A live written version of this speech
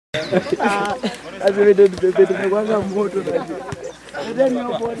Azimede bebe tumekuanga moto na ndio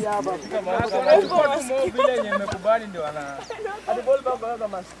ni bodi hapa. Kama vile yenye nimekubali ndio ana. Hadi ball baba kama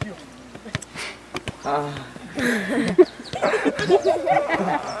masikio.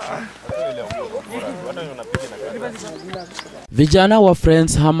 Vijana wa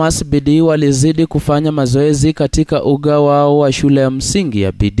Friends Hamas Bidii walizidi kufanya mazoezi katika uga wao wa shule ya msingi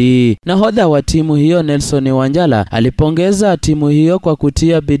ya Bidii. Nahodha wa timu hiyo Nelson Wanjala alipongeza timu hiyo kwa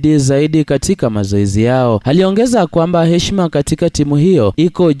kutia bidii zaidi katika mazoezi yao. Aliongeza kwamba heshima katika timu hiyo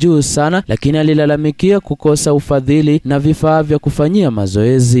iko juu sana, lakini alilalamikia kukosa ufadhili na vifaa vya kufanyia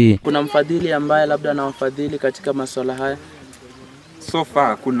mazoezi. Kuna mfadhili ambaye labda anawafadhili katika masuala haya? So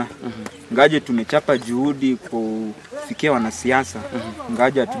far kuna ngaje tumechapa juhudi kufikia wanasiasa,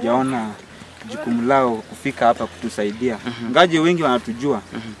 ngaje hatujaona jukumu lao kufika hapa kutusaidia. Ngaje wengi wanatujua,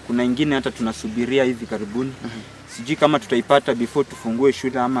 kuna wengine hata tunasubiria hivi karibuni. Sijui kama tutaipata before tufungue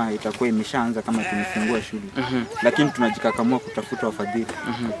shule ama itakuwa imeshaanza kama tumefungua shule. Lakini tunajikakamua kutafuta wafadhili.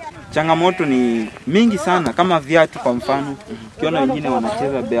 Changamoto ni mingi sana, kama viatu kwa mfano. Ukiona wengine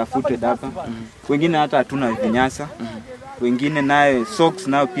wanacheza barefooted hapa, wengine hata hatuna vinyasa. Wengine naye socks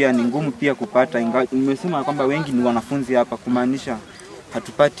nao pia ni ngumu pia kupata. Nimesema kwamba wengi ni wanafunzi hapa, kumaanisha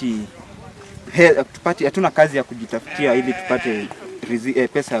hatuna kazi ya kujitafutia ili tupate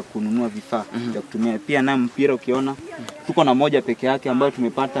pesa ya kununua vifaa vya kutumia. Pia na mpira ukiona tuko na moja peke yake ambayo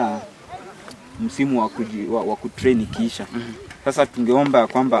tumepata msimu wa kutrain kisha. Sasa tungeomba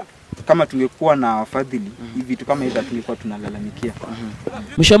kwamba kama tungekuwa na wafadhili hivi vitu kama hizo tulikuwa tunalalamikia.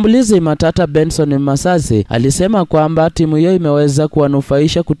 Mshambulizi matata Benson Masasi alisema kwamba timu hiyo imeweza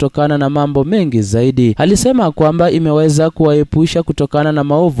kuwanufaisha kutokana na mambo mengi zaidi. Alisema kwamba imeweza kuwaepusha kutokana na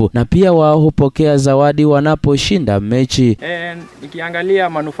maovu na pia wao hupokea zawadi wanaposhinda mechi. Nikiangalia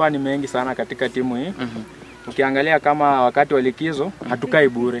manufaa ni mengi sana katika timu hii. Ukiangalia kama wakati wa likizo hatukai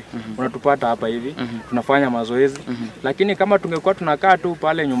bure. Unatupata hapa hivi, tunafanya mazoezi. Lakini kama tungekuwa tunakaa tu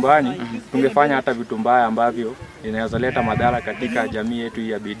pale nyumbani, tungefanya hata vitu mbaya ambavyo inaweza leta madhara katika jamii yetu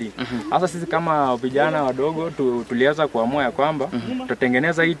ya Bidii. Sasa sisi kama vijana wadogo tulianza kuamua ya kwamba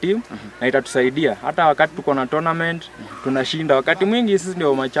tutatengeneza hii timu na itatusaidia. Hata wakati tuko na tournament tunashinda. Wakati mwingi sisi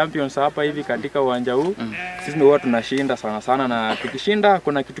ndio ma champions hapa hivi katika uwanja huu. Sisi ndio tunashinda sana sana, na tukishinda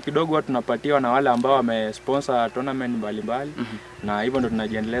kuna kitu kidogo huwa tunapatiwa na wale ambao wamesponsor tournament mbalimbali. Na hivyo ndio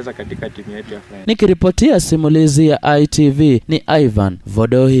tunajiendeleza katika timu yetu ya Friends. Nikiripotia simulizi ya ITV ni Ivan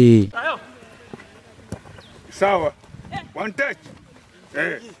Vodohi. Sawa. One touch.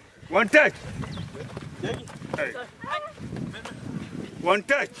 One touch. One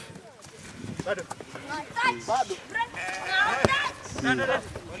touch.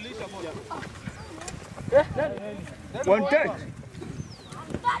 One touch.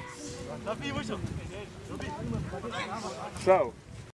 Sawa.